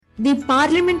The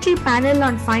Parliamentary Panel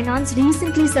on Finance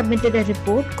recently submitted a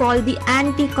report called the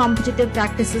Anti-Competitive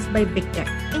Practices by Big Tech.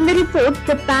 In the report,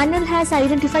 the panel has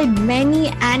identified many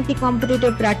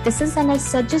anti-competitive practices and has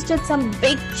suggested some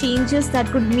big changes that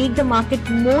could make the market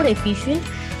more efficient,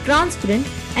 transparent,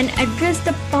 and address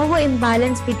the power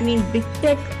imbalance between Big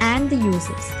Tech and the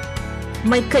users.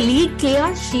 My colleague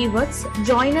K.R. Srivaths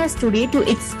joins us today to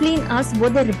explain us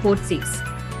what the report says.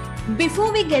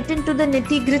 Before we get into the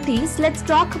nitty-gritties, let's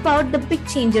talk about the big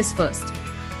changes first.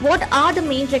 What are the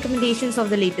main recommendations of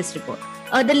the latest report?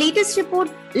 The latest report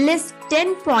lists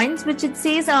 10 points which it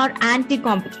says are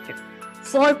anti-competitive.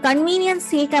 For convenience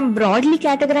sake, I'm broadly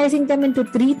categorizing them into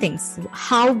three things: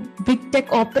 how big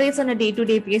tech operates on a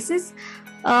day-to-day basis,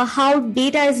 how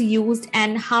data is used,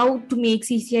 and how to make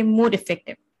CCI more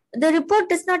effective. The report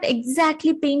does not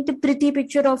exactly paint a pretty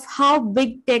picture of how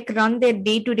big tech run their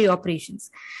day-to-day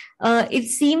operations. It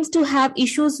seems to have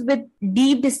issues with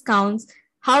deep discounts,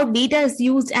 how data is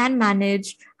used and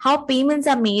managed, how payments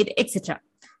are made, etc.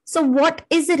 So what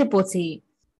is the report saying?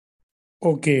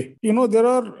 Okay. There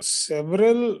are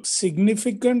several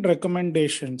significant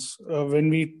recommendations.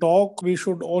 When we talk, we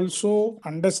should also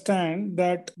understand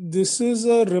that this is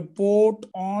a report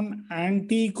on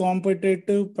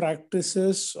anti-competitive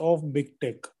practices of big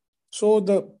tech. So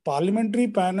the parliamentary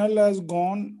panel has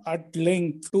gone at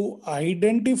length to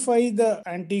identify the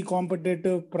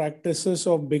anti-competitive practices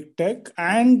of big tech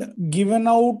and given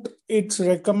out its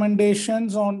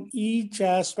recommendations on each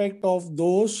aspect of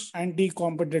those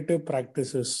anti-competitive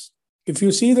practices. If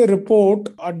you see the report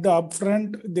at the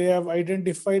upfront, they have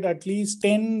identified at least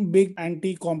 10 big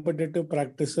anti-competitive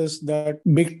practices that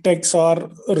big techs are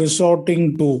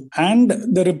resorting to. And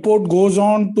the report goes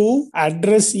on to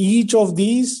address each of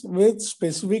these with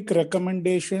specific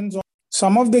recommendations.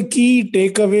 Some of the key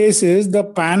takeaways is the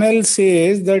panel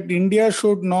says that India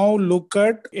should now look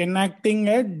at enacting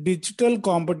a Digital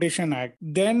Competition Act.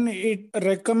 Then it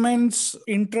recommends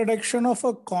introduction of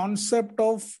a concept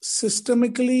of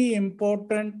systemically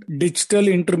important digital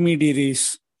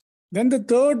intermediaries. Then the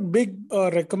third big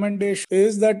recommendation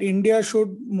is that India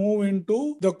should move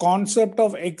into the concept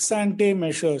of ex-ante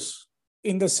measures,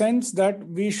 in the sense that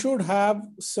we should have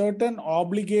certain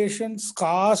obligations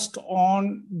cast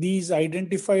on these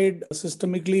identified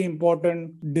systemically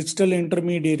important digital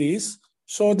intermediaries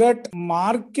so that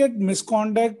market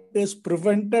misconduct is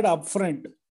prevented upfront.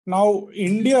 Now,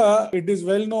 India, it is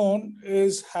well known,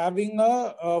 is having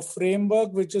a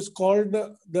framework which is called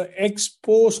the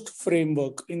ex-post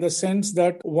framework, in the sense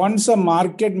that once a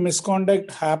market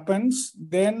misconduct happens,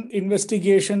 then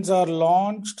investigations are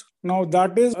launched. Now,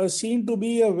 that is seen to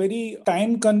be a very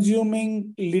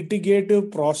time-consuming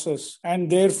litigative process and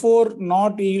therefore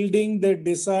not yielding the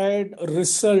desired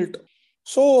result.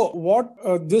 So what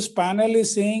this panel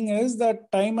is saying is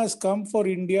that time has come for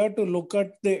India to look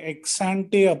at the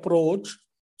ex-ante approach.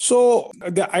 So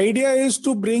the idea is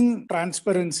to bring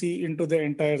transparency into the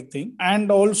entire thing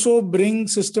and also bring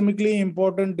systemically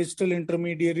important digital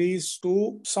intermediaries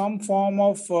to some form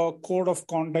of code of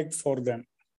conduct for them.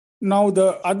 Now,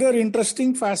 the other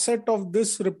interesting facet of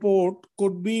this report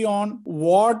could be on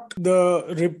what the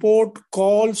report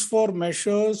calls for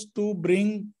measures to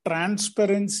bring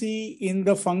transparency in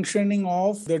the functioning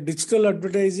of the digital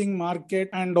advertising market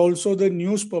and also the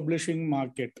news publishing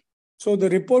market. So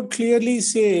the report clearly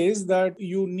says that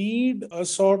you need a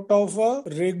sort of a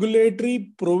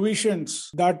regulatory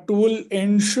provisions that will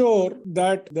ensure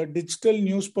that the digital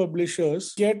news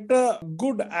publishers get a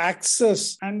good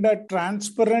access and a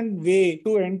transparent way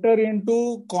to enter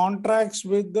into contracts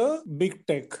with the big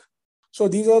tech. So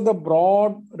these are the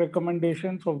broad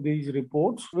recommendations of these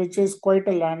reports, which is quite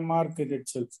a landmark in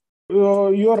itself.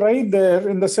 You're right there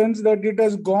in the sense that it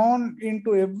has gone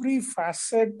into every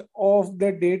facet of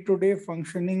the day-to-day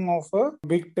functioning of a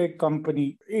big tech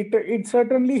company. It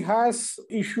certainly has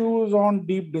issues on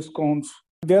deep discounts.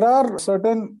 There are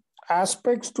certain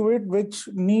aspects to it which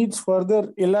needs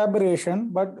further elaboration,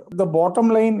 but the bottom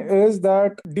line is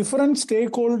that different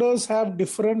stakeholders have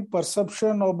different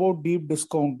perception about deep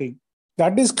discounting.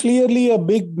 That is clearly a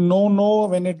big no-no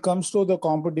when it comes to the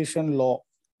competition law.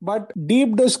 But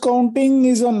deep discounting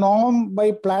is a norm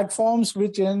by platforms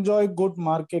which enjoy good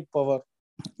market power.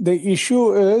 The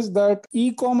issue is that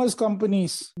e-commerce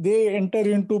companies, they enter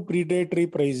into predatory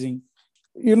pricing.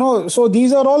 So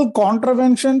these are all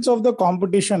contraventions of the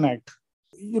Competition Act.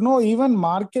 Even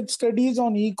market studies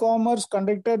on e-commerce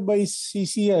conducted by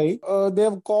CCI, they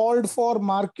have called for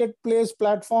marketplace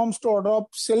platforms to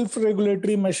adopt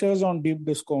self-regulatory measures on deep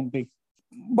discounting.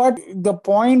 But the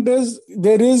point is,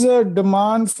 there is a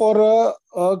demand for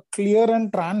a clear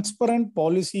and transparent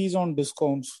policies on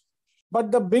discounts.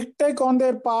 But the big tech on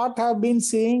their part have been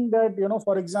saying that,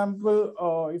 for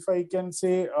example, if I can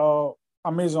say,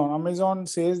 Amazon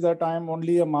says that I am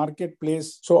only a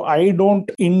marketplace, so I don't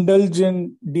indulge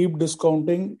in deep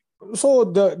discounting. So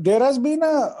there has been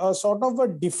a sort of a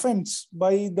defense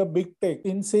by the big tech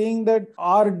in saying that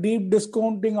our deep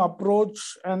discounting approach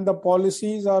and the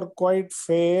policies are quite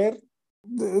fair.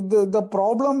 The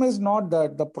problem is not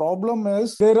that. The problem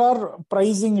is there are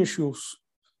pricing issues.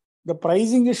 The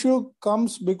pricing issue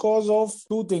comes because of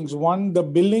two things. One, the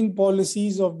billing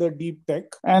policies of the deep tech,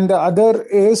 and the other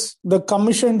is the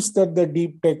commissions that the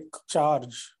deep tech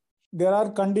charge. There are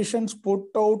conditions put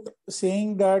out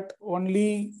saying that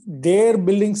only their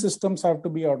billing systems have to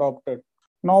be adopted.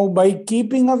 Now, by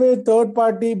keeping away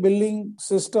third-party billing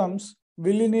systems,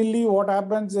 willy-nilly what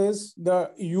happens is the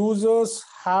users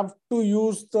have to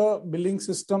use the billing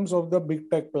systems of the big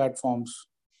tech platforms.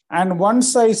 And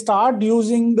once I start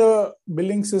using the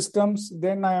billing systems,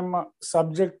 then I am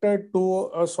subjected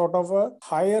to a sort of a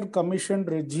higher commission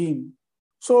regime.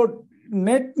 So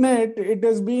net, it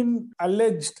has been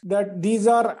alleged that these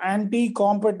are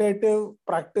anti-competitive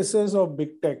practices of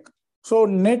big tech. So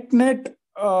net,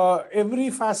 every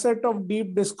facet of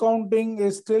deep discounting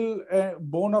is still a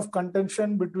bone of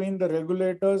contention between the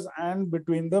regulators and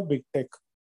between the big tech.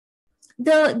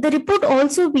 The report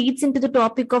also weeds into the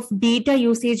topic of data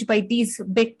usage by these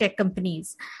big tech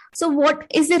companies. So what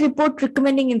is the report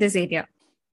recommending in this area?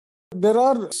 There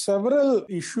are several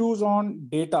issues on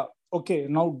data. Okay,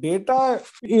 now data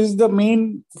is the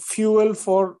main fuel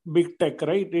for big tech,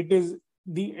 right? It is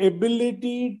the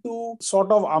ability to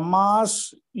sort of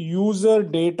amass user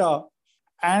data.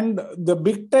 And the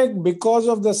big tech, because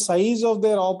of the size of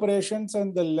their operations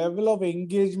and the level of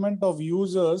engagement of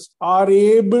users, are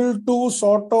able to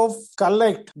sort of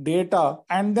collect data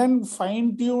and then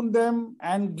fine-tune them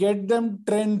and get them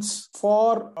trends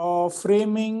for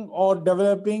framing or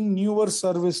developing newer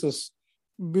services.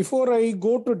 Before I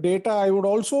go to data, I would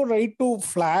also like to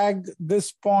flag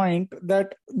this point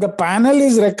that the panel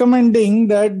is recommending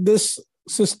that this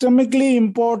systemically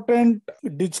important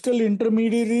digital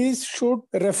intermediaries should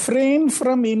refrain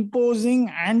from imposing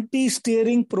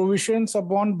anti-steering provisions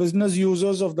upon business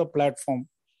users of the platform.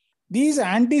 These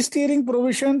anti-steering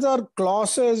provisions are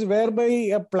clauses whereby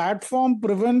a platform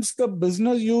prevents the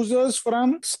business users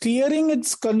from steering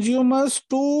its consumers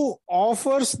to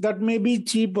offers that may be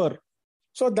cheaper.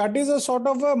 So that is a sort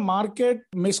of a market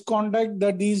misconduct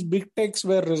that these big techs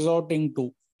were resorting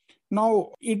to.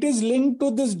 Now, it is linked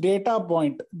to this data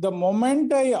point. The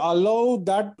moment I allow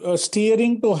that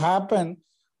steering to happen,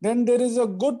 then there is a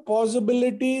good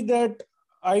possibility that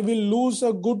I will lose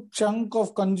a good chunk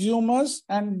of consumers,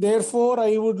 and therefore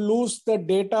I would lose the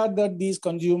data that these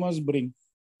consumers bring.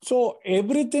 So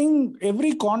every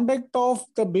conduct of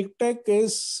the big tech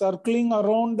is circling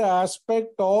around the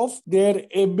aspect of their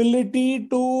ability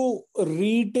to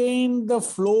retain the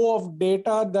flow of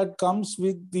data that comes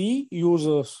with the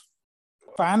users.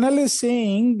 Panel is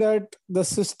saying that the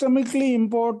systemically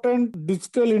important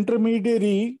digital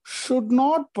intermediary should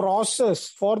not process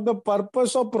for the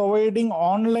purpose of providing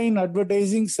online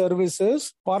advertising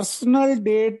services personal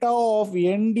data of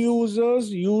end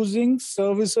users using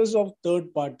services of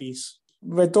third parties.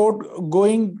 Without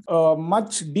going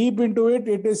much deep into it,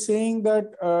 it is saying that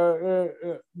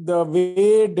the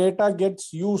way data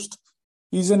gets used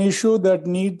is an issue that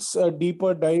needs a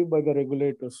deeper dive by the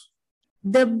regulators.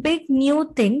 The big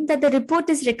new thing that the report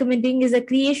is recommending is the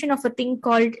creation of a thing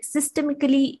called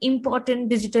systemically important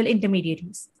digital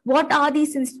intermediaries. What are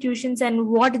these institutions and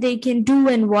what they can do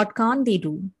and what can't they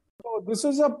do? So this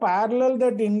is a parallel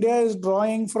that India is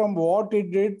drawing from what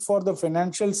it did for the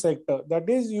financial sector. That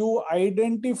is, you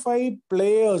identify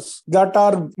players that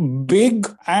are big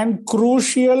and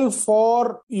crucial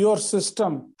for your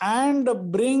system and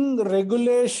bring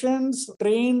regulations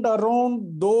trained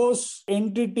around those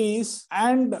entities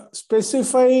and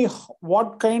specify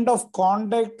what kind of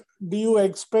conduct do you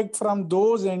expect from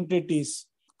those entities.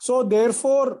 So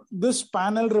therefore, this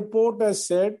panel report has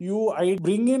said I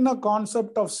bring in a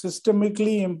concept of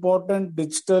systemically important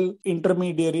digital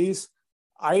intermediaries,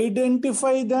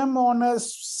 identify them on a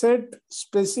set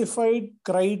specified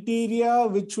criteria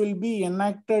which will be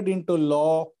enacted into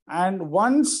law. And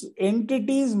once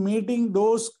entities meeting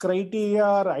those criteria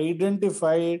are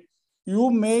identified, you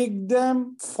make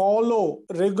them follow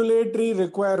regulatory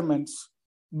requirements,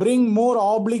 bring more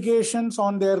obligations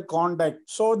on their conduct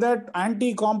so that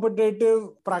anti-competitive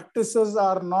practices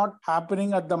are not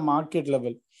happening at the market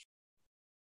level.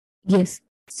 Yes.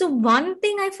 So one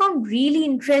thing I found really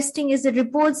interesting is the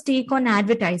report's take on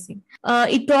advertising.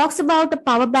 It talks about a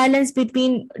power balance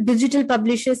between digital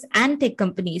publishers and tech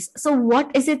companies. So what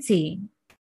is it saying?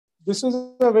 This is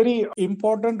a very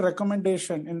important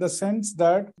recommendation in the sense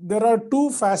that there are two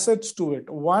facets to it.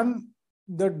 One,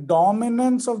 the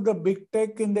dominance of the big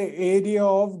tech in the area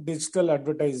of digital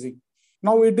advertising.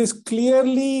 Now, it is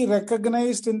clearly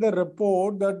recognized in the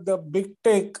report that the big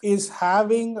tech is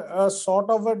having a sort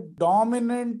of a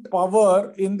dominant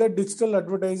power in the digital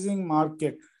advertising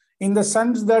market, in the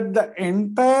sense that the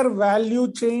entire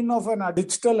value chain of a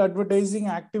digital advertising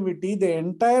activity, the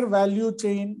entire value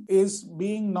chain is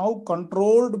being now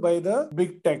controlled by the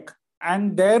big tech.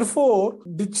 And therefore,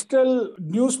 digital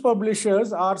news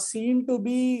publishers are seen to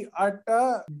be at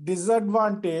a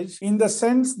disadvantage in the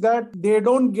sense that they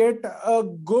don't get a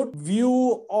good view,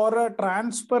 or a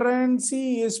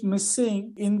transparency is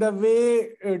missing in the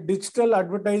way digital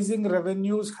advertising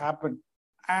revenues happen.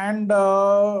 And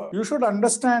you should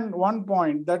understand one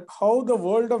point, that how the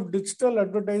world of digital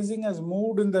advertising has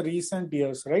moved in the recent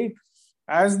years, right?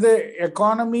 As the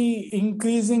economy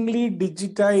increasingly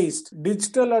digitized,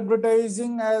 digital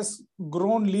advertising has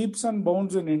grown leaps and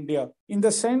bounds in India, in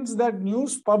the sense that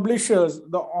news publishers,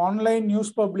 the online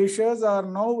news publishers, are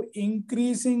now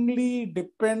increasingly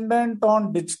dependent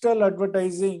on digital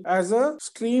advertising as a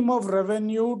stream of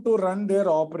revenue to run their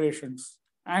operations.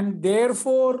 And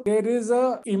therefore, there is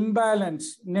a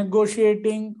imbalance,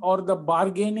 negotiating or the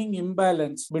bargaining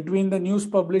imbalance between the news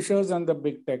publishers and the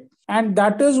big tech. And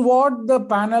that is what the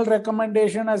panel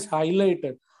recommendation has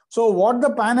highlighted. So what the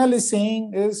panel is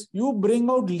saying is, you bring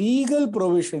out legal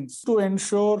provisions to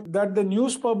ensure that the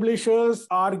news publishers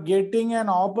are getting an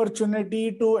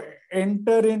opportunity to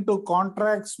enter into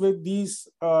contracts with these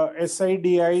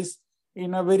SIDIs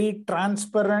in a very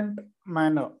transparent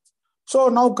manner. So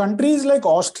now countries like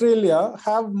Australia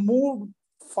have moved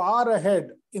far ahead,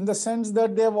 in the sense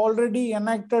that they have already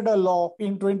enacted a law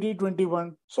in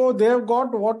 2021. So they have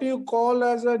got what you call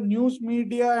as a news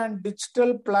media and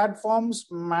digital platforms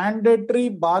mandatory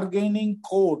bargaining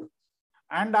code.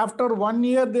 And after 1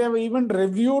 year, they have even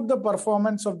reviewed the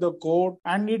performance of the code,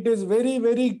 and it is very,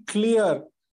 very clear.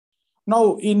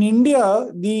 Now, in India,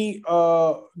 the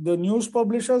news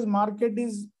publishers market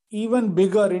is even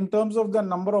bigger in terms of the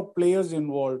number of players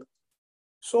involved.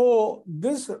 So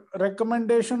this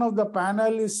recommendation of the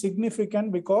panel is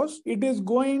significant because it is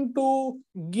going to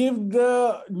give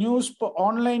the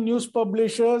online news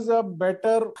publishers a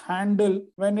better handle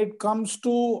when it comes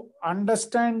to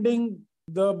understanding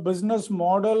the business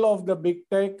model of the big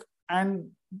tech and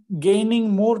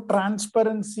gaining more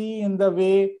transparency in the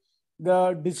way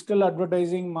the digital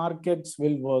advertising markets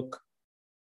will work.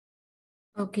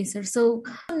 Okay, sir. So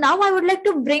now I would like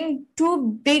to bring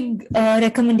two big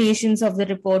recommendations of the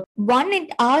report. One, it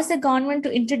asks the government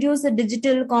to introduce the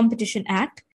Digital Competition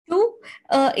Act. Two,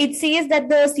 it says that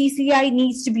the CCI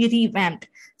needs to be revamped.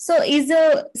 So is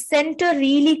the center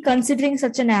really considering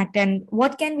such an act, and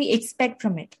what can we expect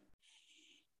from it?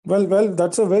 Well,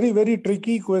 that's a very, very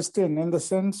tricky question, in the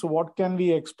sense, what can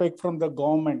we expect from the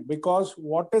government? Because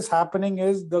what is happening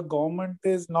is, the government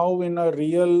is now in a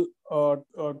real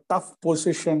tough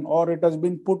position, or it has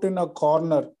been put in a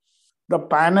corner. The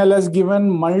panel has given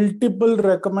multiple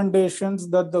recommendations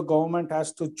that the government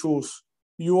has to choose.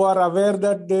 You are aware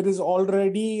that there is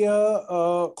already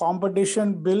a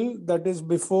competition bill that is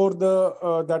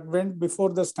that went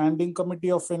before the Standing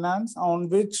Committee of Finance, on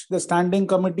which the Standing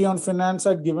Committee on Finance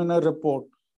had given a report.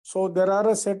 So there are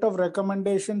a set of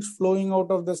recommendations flowing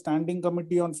out of the Standing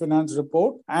Committee on Finance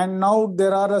report. And now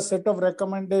there are a set of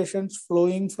recommendations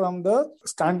flowing from the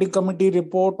Standing Committee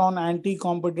report on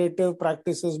anti-competitive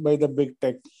practices by the big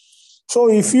tech. So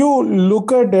if you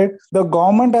look at it, the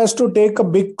government has to take a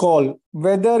big call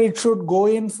whether it should go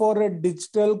in for a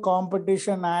Digital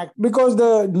Competition Act, because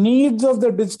the needs of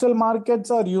the digital markets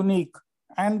are unique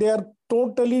and they are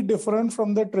totally different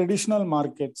from the traditional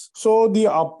markets. So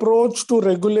the approach to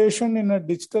regulation in a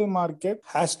digital market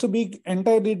has to be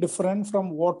entirely different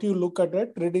from what you look at a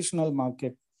traditional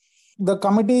market. The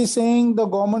committee is saying the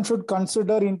government should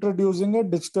consider introducing a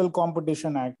Digital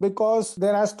Competition Act, because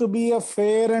there has to be a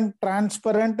fair and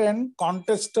transparent and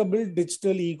contestable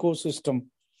digital ecosystem.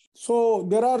 So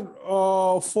there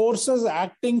are forces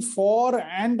acting for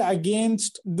and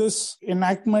against this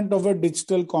enactment of a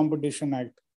Digital Competition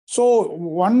Act. So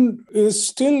one is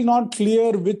still not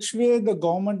clear which way the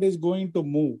government is going to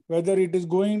move, whether it is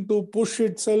going to push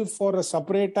itself for a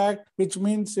separate act, which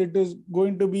means it is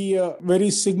going to be a very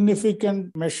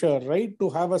significant measure, right, to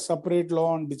have a separate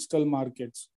law on digital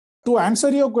markets. To answer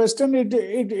your question,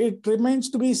 it remains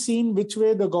to be seen which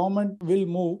way the government will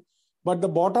move. But the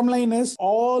bottom line is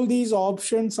all these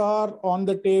options are on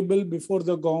the table before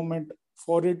the government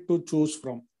for it to choose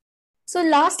from. So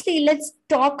lastly, let's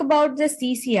talk about the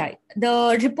CCI.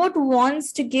 The report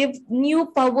wants to give new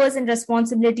powers and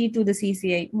responsibility to the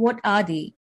CCI. What are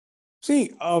they?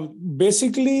 See,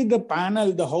 basically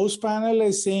the House panel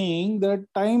is saying that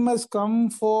time has come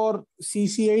for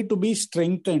CCI to be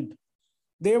strengthened.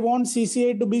 They want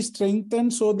CCI to be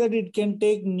strengthened so that it can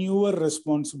take newer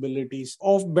responsibilities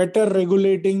of better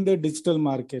regulating the digital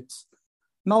markets.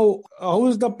 Now, how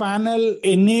is the panel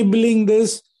enabling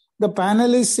this? The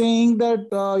panel is saying that,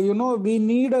 we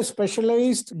need a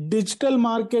specialized digital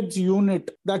markets unit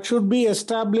that should be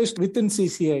established within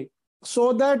CCI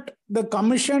so that the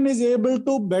commission is able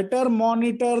to better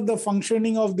monitor the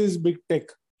functioning of this big tech.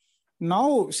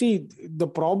 Now, see, the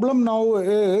problem now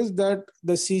is that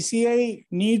the CCI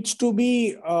needs to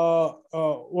be,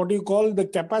 the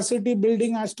capacity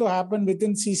building has to happen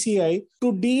within CCI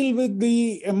to deal with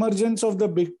the emergence of the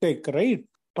big tech, right?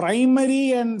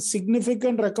 Primary and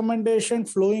significant recommendation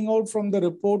flowing out from the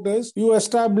report is you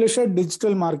establish a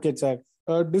Digital Markets Act,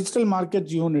 a digital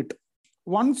markets unit.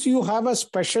 Once you have a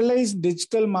specialized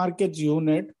digital markets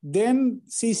unit, then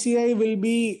CCI will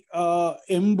be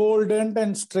emboldened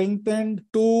and strengthened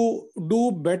to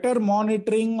do better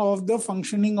monitoring of the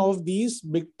functioning of these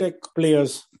big tech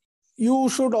players. You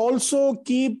should also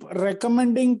keep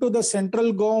recommending to the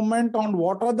central government on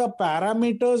what are the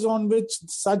parameters on which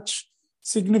such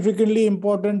significantly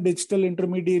important digital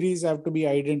intermediaries have to be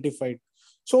identified.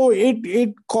 So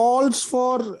it calls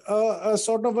for a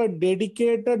sort of a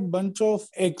dedicated bunch of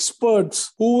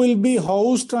experts who will be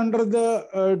housed under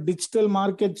the digital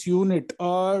markets unit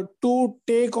to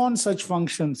take on such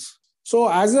functions. So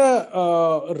as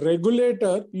a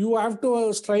regulator, you have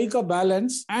to strike a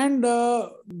balance, and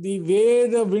the way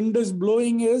the wind is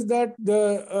blowing is that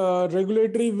the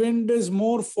regulatory wind is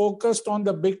more focused on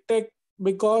the big tech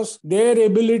because their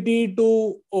ability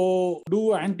to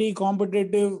do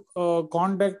anti-competitive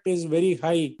conduct is very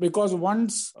high. Because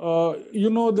once,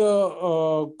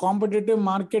 the competitive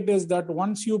market is that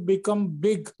once you become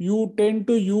big, you tend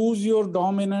to use your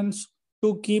dominance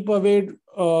to keep away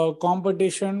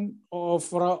competition of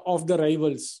the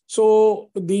rivals. So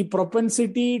the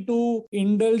propensity to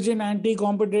indulge in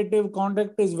anti-competitive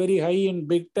conduct is very high in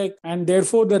big tech, and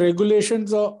therefore the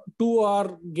regulations too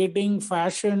are getting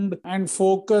fashioned and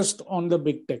focused on the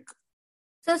big tech.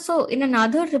 So in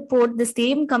another report, the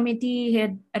same committee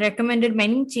had recommended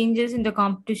many changes in the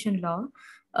competition law,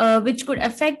 which could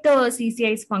affect the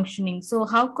CCI's functioning. So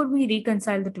how could we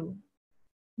reconcile the two?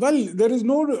 Well, there is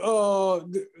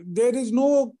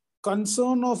no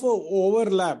concern of a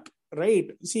overlap, right?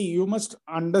 See, you must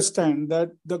understand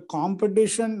that the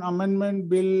competition amendment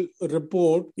bill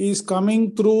report is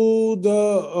coming through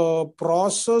the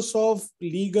process of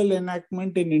legal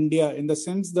enactment in India, in the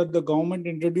sense that the government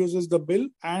introduces the bill,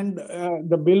 and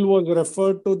the bill was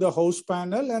referred to the House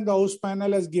panel, and the House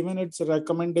panel has given its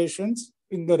recommendations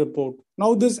in the report.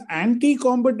 Now, this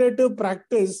anti-competitive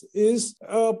practice is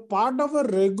a part of a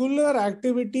regular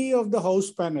activity of the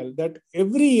House panel, that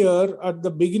every year at the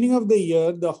beginning of the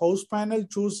year, the House panel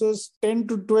chooses 10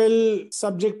 to 12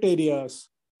 subject areas.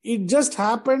 It just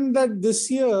happened that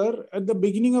this year, at the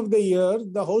beginning of the year,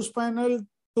 the House panel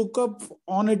took up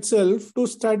on itself to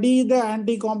study the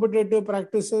anti-competitive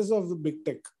practices of the big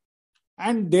tech.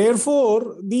 And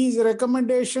therefore, these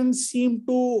recommendations seem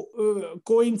to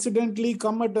coincidentally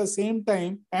come at the same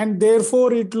time. And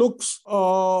therefore, it looks,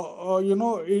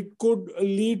 it could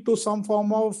lead to some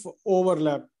form of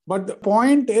overlap. But the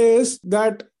point is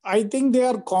that I think they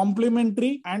are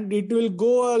complementary, and it will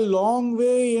go a long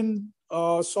way in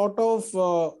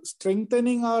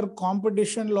strengthening our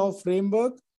competition law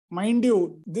framework. Mind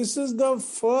you, this is the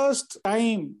first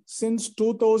time since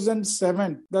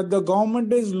 2007 that the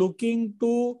government is looking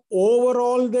to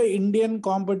overhaul the Indian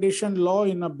competition law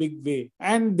in a big way.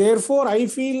 And therefore, I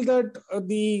feel that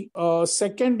the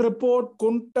second report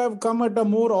couldn't have come at a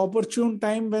more opportune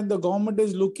time when the government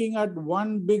is looking at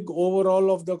one big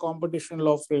overhaul of the competition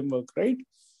law framework, right?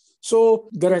 So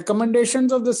the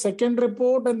recommendations of the second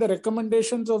report and the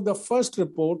recommendations of the first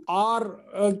report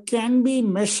can be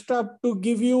meshed up to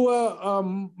give you a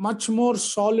much more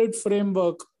solid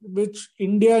framework, which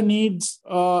India needs,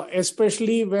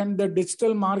 especially when the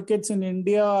digital markets in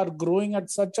India are growing at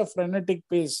such a frenetic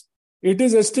pace. It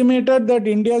is estimated that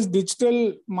India's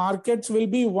digital markets will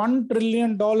be $1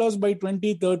 trillion by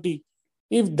 2030.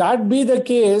 If that be the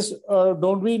case,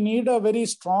 don't we need a very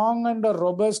strong and a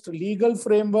robust legal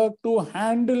framework to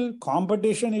handle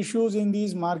competition issues in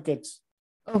these markets?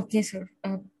 Okay, sir.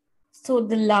 So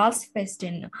the last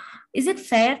question, is it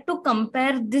fair to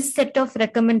compare this set of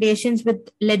recommendations with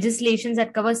legislations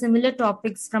that cover similar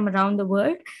topics from around the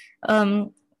world?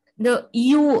 The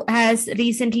EU has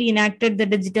recently enacted the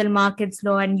digital markets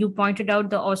law, and you pointed out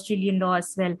the Australian law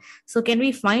as well. So can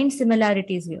we find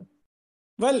similarities here?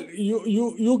 Well,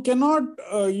 you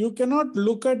cannot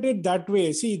look at it that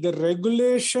way. See, the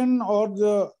regulation or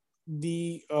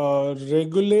the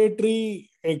regulatory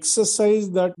exercise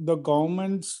that the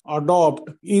governments adopt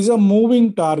is a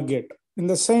moving target, in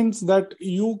the sense that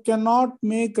you cannot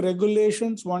make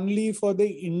regulations only for the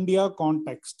India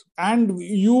context. And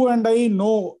you and I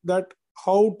know that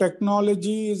how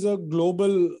technology is a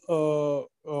global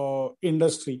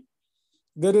industry.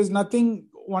 There is nothing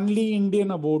only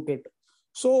Indian about it.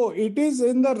 So it is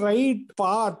in the right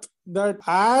path that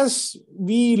as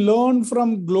we learn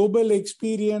from global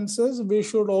experiences, we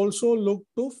should also look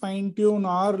to fine-tune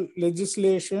our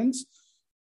legislations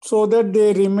so that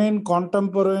they remain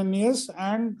contemporaneous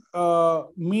and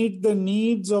meet the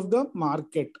needs of the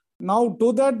market. Now,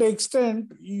 to that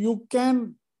extent, you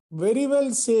can very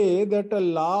well say that a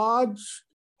large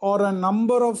or a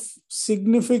number of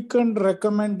significant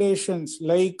recommendations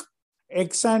like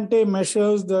ex-ante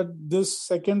measures that this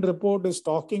second report is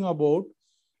talking about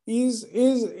is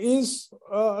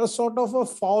a sort of a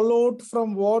fallout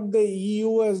from what the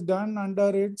EU has done under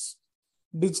its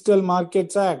Digital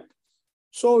Markets Act.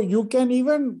 So you can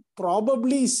even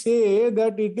probably say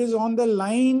that it is on the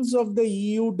lines of the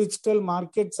EU Digital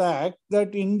Markets Act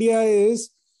that India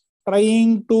is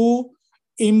trying to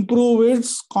improve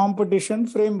its competition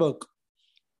framework.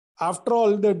 After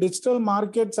all, the Digital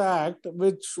Markets Act,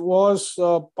 which was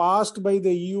passed by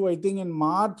the EU, I think in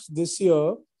March this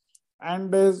year,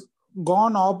 and has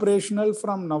gone operational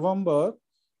from November,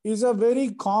 is a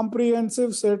very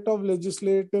comprehensive set of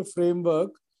legislative framework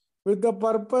with the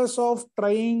purpose of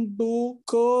trying to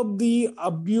curb the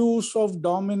abuse of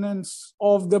dominance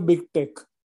of the big tech.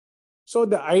 So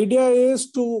the idea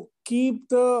is to keep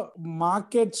the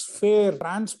markets fair,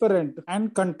 transparent,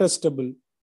 and contestable.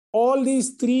 All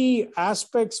these three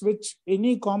aspects which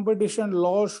any competition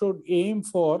law should aim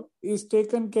for is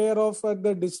taken care of at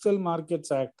the Digital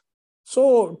Markets Act.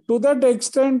 So to that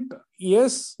extent,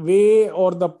 yes, way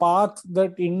or the path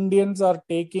that Indians are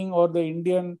taking or the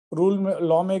Indian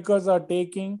lawmakers are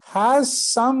taking has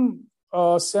some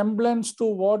semblance to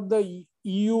what the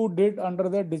EU did under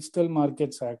the Digital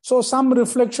Markets Act. So some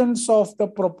reflections of the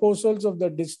proposals of the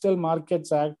Digital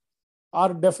Markets Act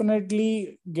are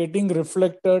definitely getting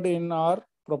reflected in our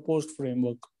proposed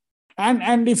framework.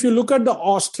 And if you look at the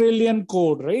Australian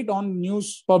code, right, on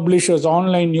news publishers,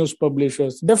 online news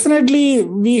publishers, definitely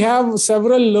we have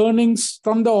several learnings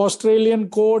from the Australian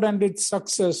code and its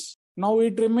success. Now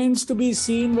it remains to be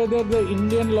seen whether the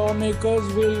Indian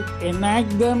lawmakers will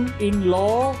enact them in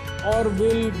law or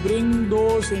will bring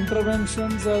those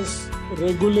interventions as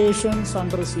regulations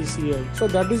under CCI. So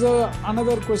that is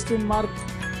another question mark.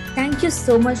 Thank you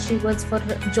so much, Shrivats, for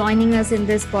joining us in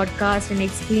this podcast and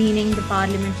explaining the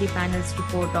Parliamentary Panel's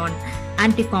report on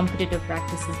anti-competitive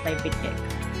practices by Big Tech.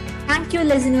 Thank you,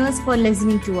 listeners, for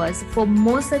listening to us. For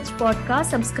more such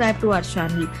podcasts, subscribe to our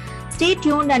channel. Stay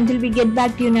tuned until we get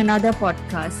back to you in another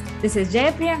podcast. This is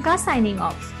Jaya Priyanka signing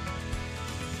off.